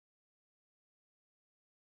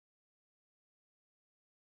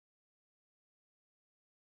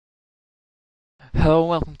Hello and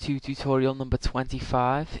welcome to tutorial number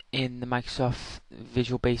 25 in the Microsoft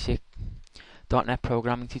Visual Basic .NET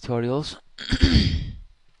programming tutorials.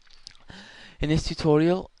 In this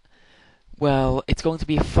tutorial, well, it's going to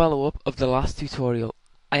be a follow-up of the last tutorial.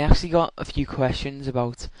 I actually got a few questions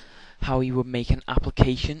about how you would make an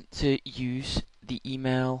application to use the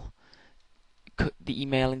emailing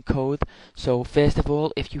code. So first of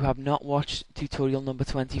all, if you have not watched tutorial number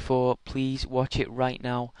 24, please watch it right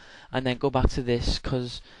now and then go back to this,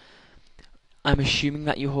 because I'm assuming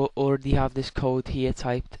that you already have this code here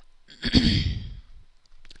typed.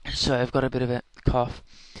 So I've got a bit of a cough.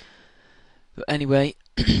 But anyway,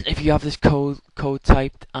 if you have this code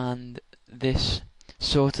typed and this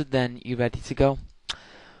sorted, then you're ready to go.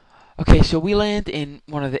 Okay, so we learned in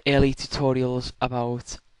one of the early tutorials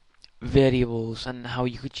about variables and how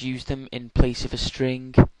you could use them in place of a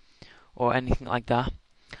string or anything like that.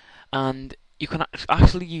 And you can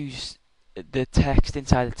actually use the text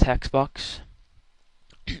inside the text box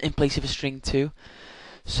in place of a string too.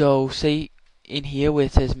 So say in here where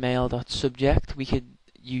it says mail.subject, we could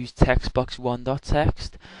use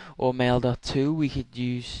textbox1.text, or mail.to, we could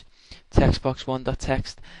use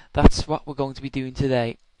textbox1.text. That's what we're going to be doing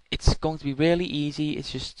today. It's going to be really easy.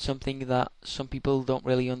 It's just something that some people don't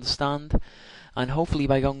really understand, and hopefully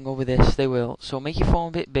by going over this they will. So make your phone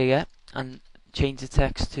a bit bigger and change the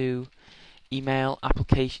text to email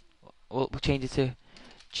application. We'll change it to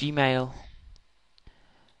Gmail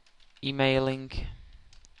emailing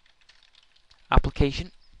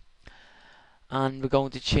application, and we're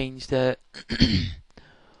going to change the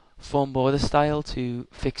form border style to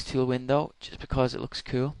fixed tool window just because it looks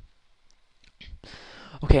cool.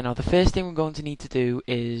 Okay, now the first thing we're going to need to do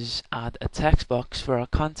is add a text box for our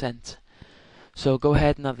content. So go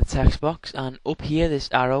ahead and add the text box, and up here this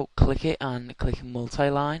arrow, click it and click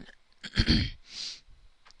multi-line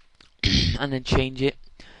and then change it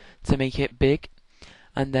to make it big,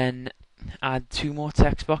 and then add two more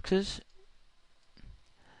text boxes.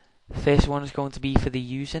 The first one is going to be for the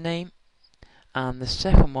username, and the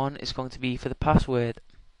second one is going to be for the password.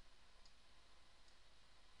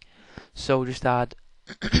 So just add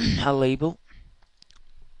a label,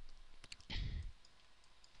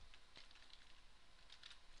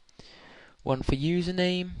 one for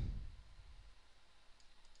username,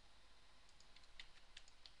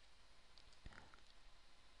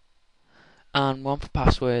 and one for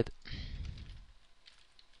password.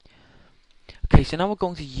 Okay, so now we're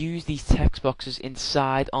going to use these text boxes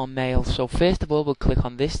inside our mail. So first of all, we'll click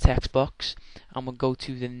on this text box and we'll go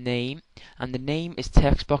to the name, and the name is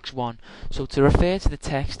textbox1. So to refer to the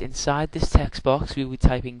text inside this text box, we'll be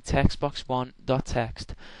typing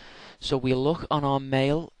textbox1.text. So we'll look on our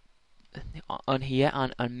mail on here,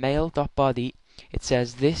 and on mail.body it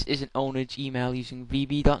says this is an ownage email using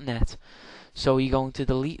vb.net. So you're going to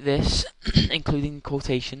delete this including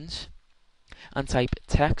quotations and type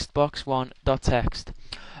textbox1.text.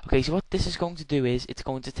 Okay, so what this is going to do is it's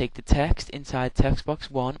going to take the text inside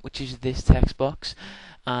textbox1, which is this text box,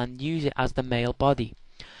 and use it as the mail body.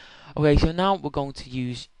 Okay, so now we're going to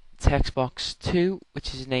use textbox2, which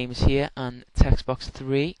his name is here, and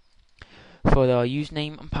textbox3 for our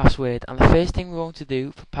username and password. And the first thing we're going to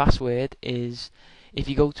do for password is, if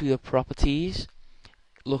you go to the properties,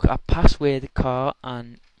 look at password car,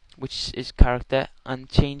 and which is character, and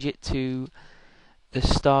change it to the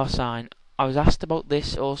star sign. I was asked about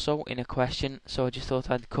this also in a question, so I just thought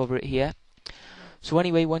I'd cover it here. So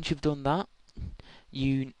anyway, once you've done that,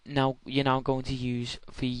 you're now going to use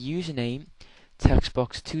for your username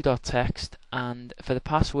textbox2.text, and for the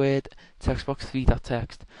password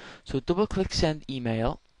textbox3.text. So double click send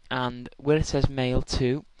email, and where it says mail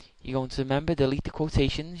to, you're going to remember delete the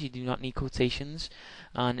quotations. You do not need quotations,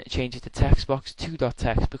 and change it to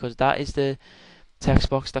textbox2.text, because that is the text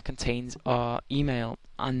box that contains our email.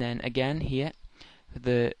 And then again here,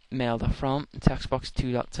 the mail.from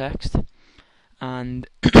textbox2.text, and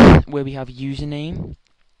where we have username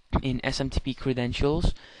in SMTP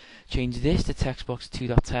credentials, change this to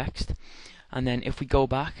textbox2.text. And then if we go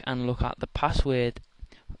back and look at the password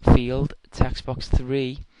field,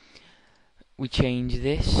 textbox3, we change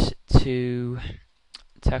this to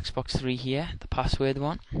textbox3 here, the password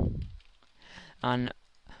one. And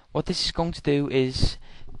what this is going to do is,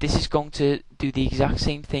 this is going to do the exact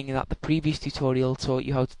same thing that the previous tutorial taught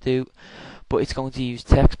you how to do, but it's going to use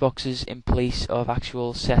text boxes in place of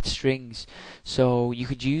actual set strings. So you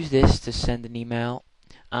could use this to send an email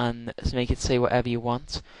and to make it say whatever you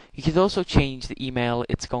want. You could also change the email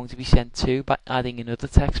it's going to be sent to by adding another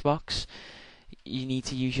text box. You need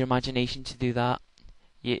to use your imagination to do that.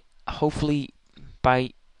 Hopefully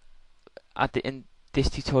by at the end this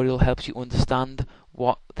tutorial helps you understand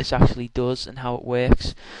what this actually does and how it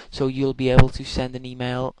works, so you'll be able to send an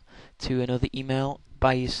email to another email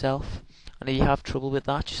by yourself. And if you have trouble with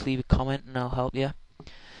that, just leave a comment and I'll help you.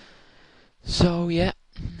 So yeah,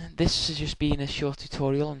 this has just been a short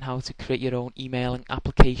tutorial on how to create your own emailing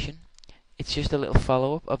application. It's just a little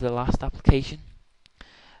follow-up of the last application.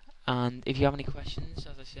 And if you have any questions,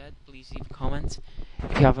 as I said, please leave a comment.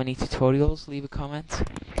 If you have any tutorials, leave a comment.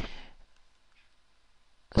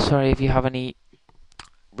 Sorry, if you have any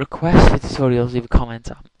requests for tutorials, leave a comment.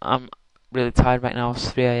 I'm really tired right now, it's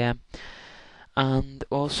 3 AM. And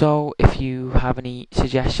also, if you have any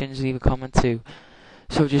suggestions, leave a comment too.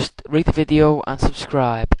 So just rate the video and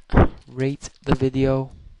subscribe. Rate the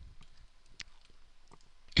video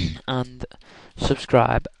and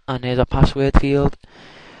subscribe. And here's our password field.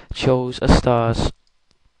 Shows as stars.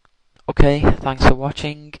 Okay, thanks for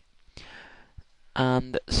watching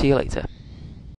and see you later.